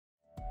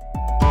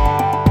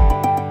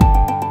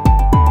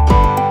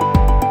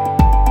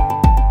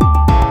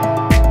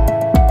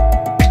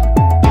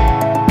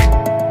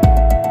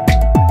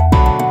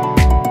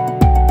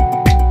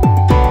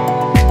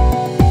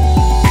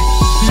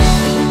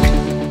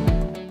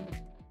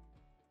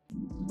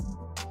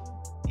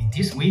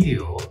this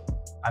video,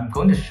 I'm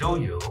going to show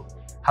you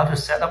how to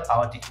set up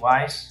our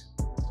device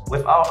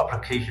with our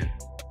application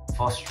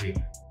for stream.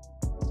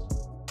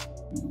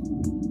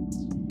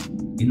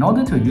 In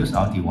order to use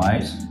our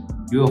device,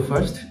 you will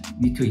first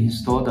need to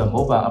install the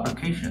mobile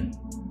application.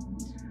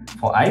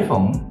 For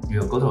iPhone, you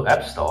will go to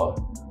App Store.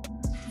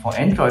 For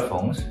Android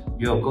phones,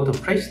 you will go to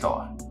Play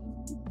Store.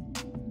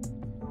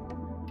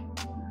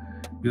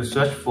 You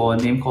search for a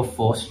name called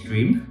For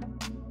Stream.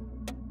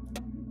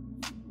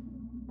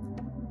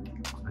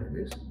 Like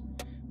this.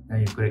 Then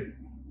you click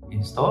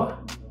Install.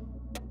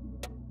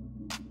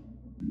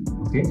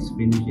 Okay, it's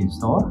finished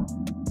install.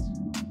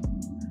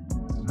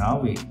 Now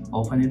we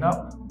open it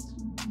up.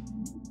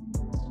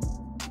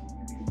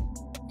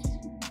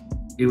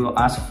 It will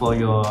ask for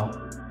your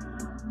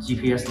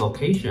GPS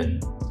location.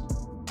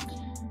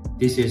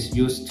 This is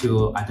used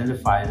to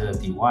identify the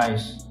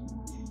device,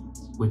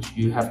 which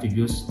you have to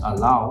use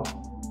allow,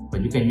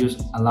 but you can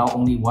use allow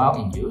only while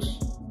in use.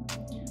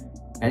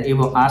 And it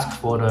will ask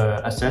for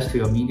the access to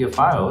your media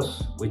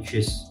files, which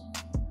is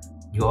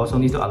you also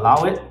need to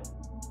allow it,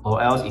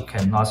 or else it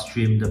cannot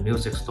stream the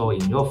music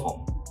stored in your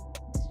phone.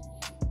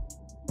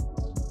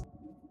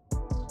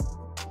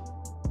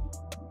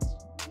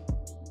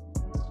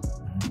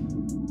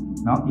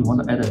 Now you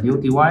want to add a new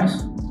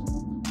device.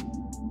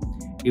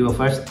 It will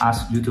first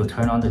ask you to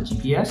turn on the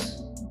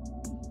GPS,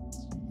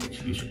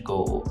 which you should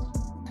go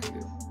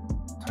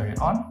turn it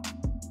on.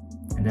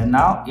 And then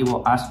now it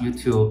will ask you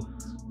to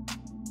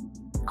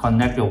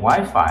connect your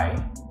Wi-Fi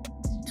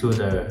to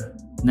the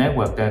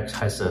network that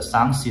has a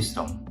sound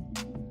system.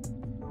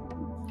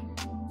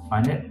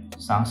 Find it,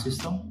 sound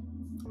system.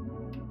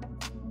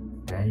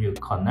 Then you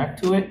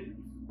connect to it.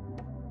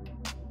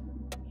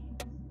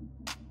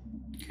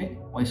 Okay,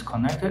 when it's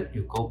connected,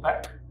 you go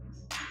back,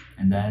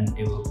 and then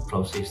it will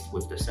proceed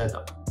with the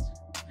setup.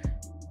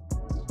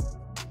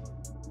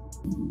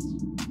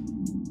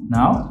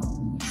 Now,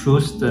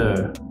 choose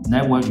the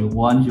network you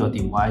want your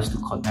device to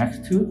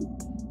connect to,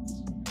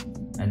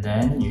 and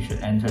then you should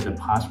enter the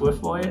password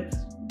for it.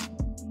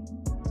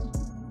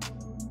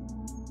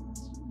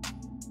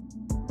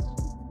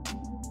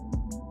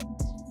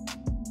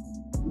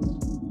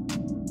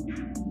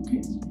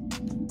 Okay,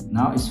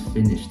 now it's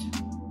finished.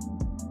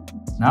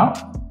 Now,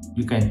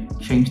 you can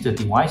change the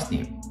device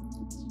name.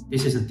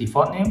 This is the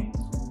default name.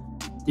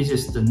 This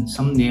is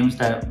some names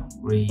that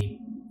we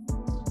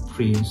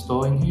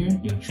pre-install in here.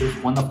 You choose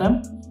one of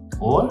them,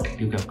 or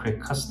you can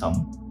click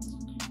custom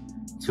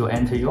to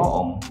enter your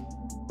own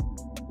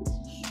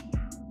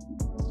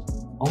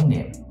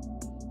name.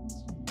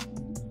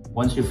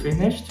 Once you're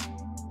finished,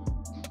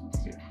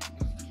 you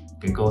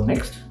can go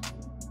next,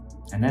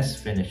 and that's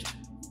finished.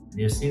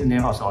 You see the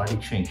name has already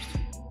changed.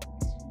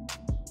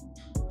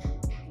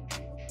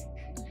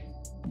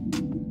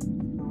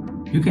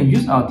 You can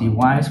use our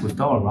device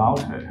without a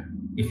router.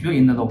 If you're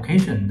in a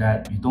location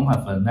that you don't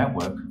have a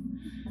network,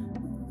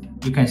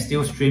 you can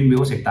still stream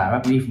music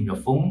directly from your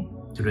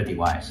phone to the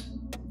device.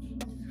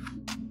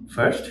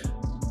 First,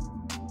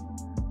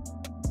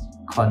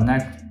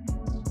 connect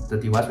the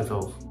device with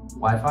a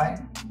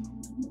Wi-Fi.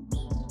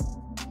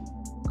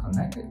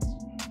 Connect it.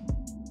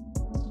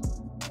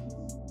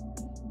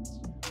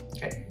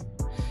 Okay.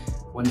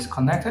 When it's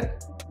connected,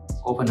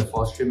 open the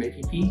For Stream app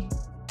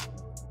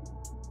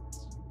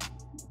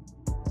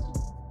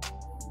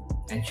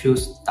and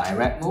choose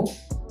direct mode.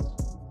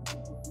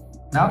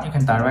 Now you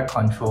can direct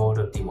control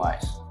the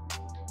device.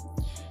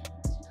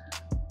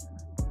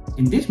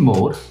 In this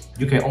mode,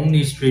 you can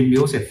only stream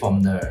music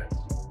from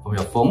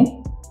your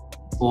phone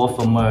or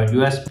from a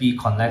USB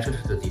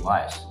connected to the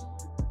device.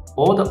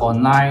 All the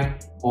online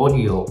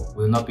audio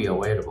will not be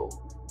available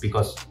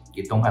because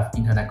you don't have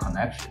internet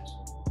connections.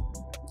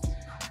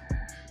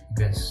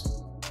 You can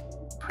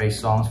play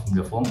songs from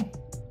your phone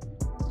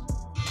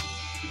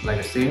like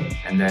the same,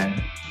 and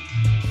then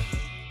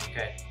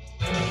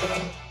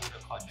the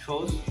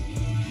controls,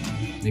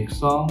 next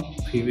song,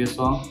 previous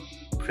song,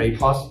 play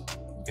pause,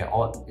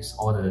 it's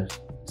all the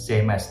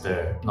same as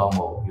the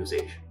normal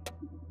usage.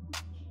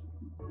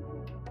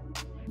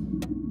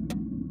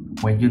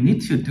 When you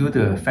need to do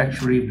the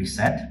factory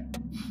reset,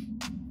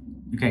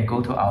 you can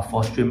go to our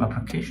For Stream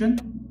application,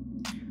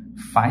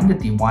 find the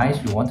device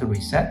you want to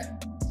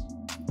reset,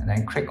 and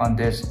then click on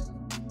this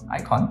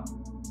icon,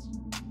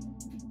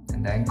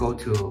 and then go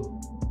to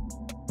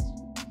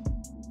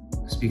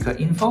speaker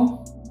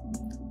info,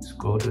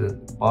 scroll to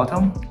the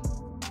bottom,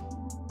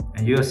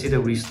 and you will see the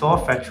restore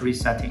factory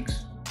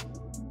settings.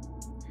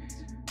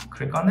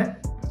 Click on it,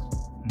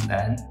 and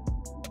then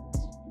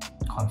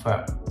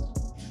confirm.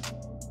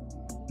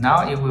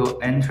 Now it will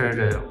enter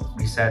the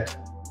reset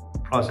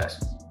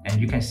process, and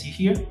you can see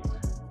here,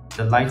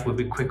 the light will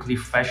be quickly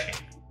flashing.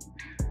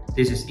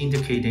 This is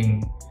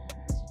indicating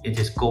it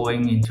is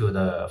going into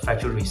the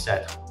factory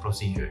reset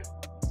procedure.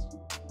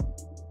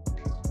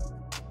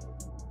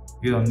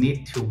 You will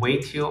need to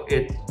wait till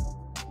it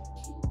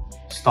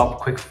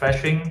stops quick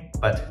flashing,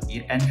 but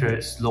it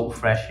enters slow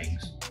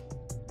flashings,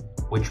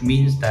 which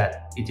means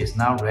that it is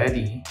now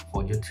ready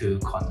for you to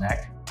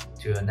connect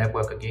to your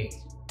network again.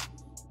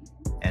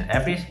 and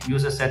every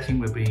user setting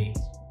will be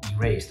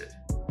erased.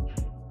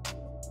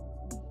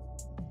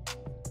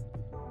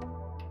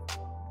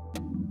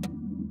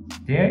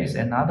 There is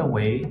another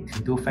way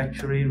to do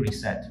factory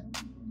reset,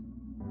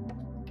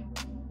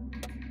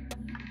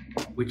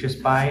 which is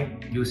by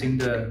using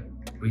the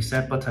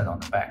reset button on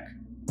the back.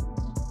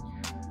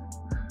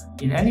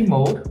 In any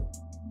mode,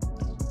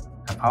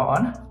 power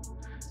on,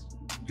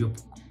 you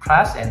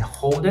press and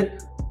hold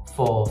it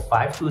for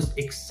 5 to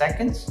 6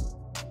 seconds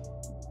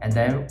and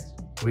then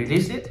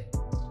release it.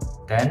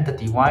 Then the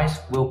device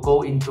will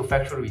go into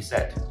factory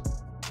reset,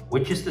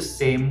 which is the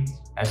same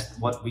as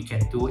what we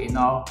can do in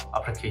our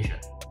application.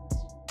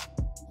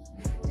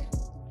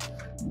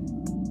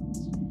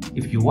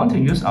 If you want to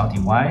use our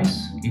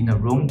device in a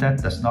room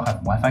that does not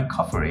have Wi-Fi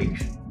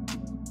coverage,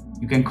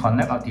 you can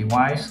connect our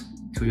device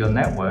to your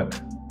network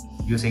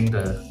using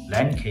the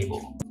LAN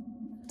cable.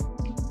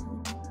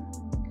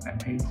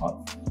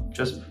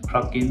 Just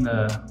plug in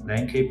the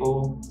LAN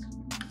cable,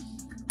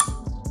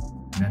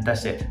 and then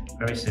that's it.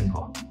 Very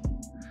simple.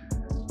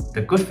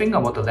 The good thing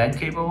about the LAN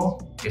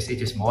cable is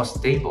it is more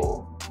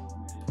stable,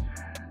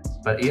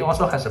 but it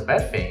also has a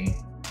bad thing.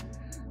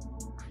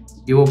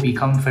 It will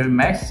become very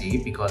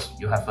messy because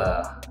you have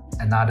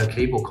another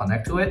cable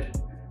connect to it,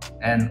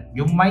 and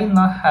you might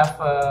not have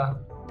a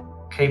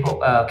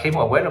cable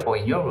available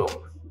in your room.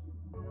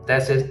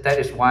 That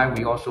is why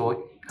we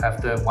also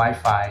have the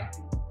Wi-Fi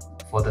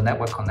for the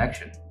network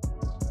connection.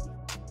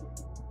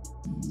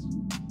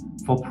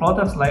 For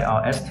products like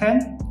our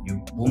S10,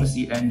 you won't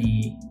see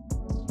any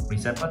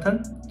reset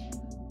button.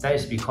 That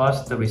is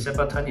because the reset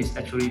button is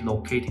actually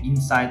located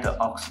inside the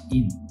aux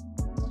in.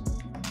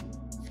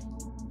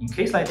 In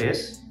case like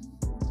this,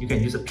 you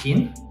can use a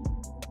pin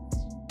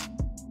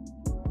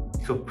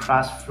to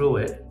pass through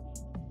it,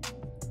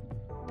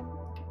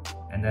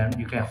 and then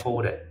you can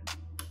hold it.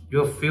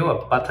 You'll feel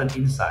a button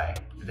inside,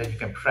 and then you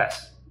can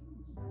press.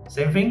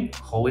 Same thing,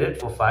 hold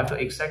it for 5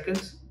 to 8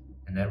 seconds,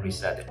 and then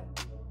reset it.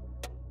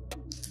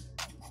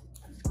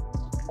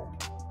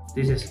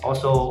 This is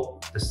also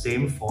the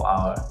same for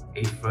our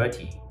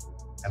A30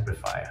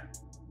 amplifier.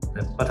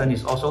 The button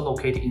is also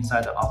located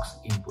inside the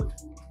aux input.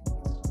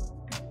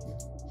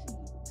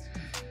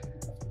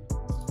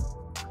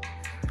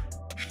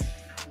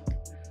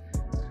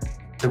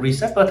 The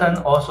reset button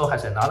also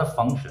has another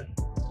function.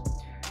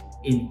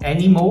 In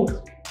any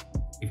mode,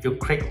 if you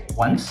click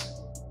once,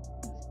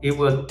 it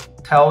will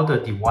tell the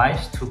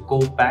device to go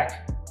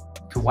back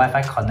to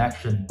Wi-Fi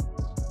connection,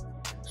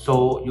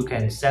 so you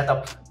can set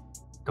up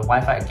the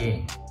Wi-Fi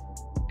again.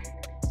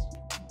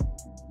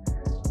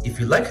 If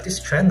you like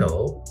this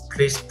channel,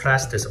 please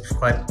press the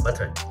subscribe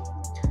button,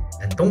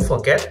 and don't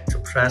forget to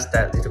press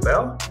that little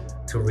bell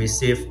to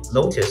receive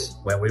notice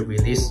when we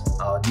release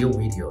our new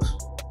videos.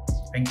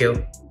 Thank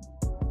you.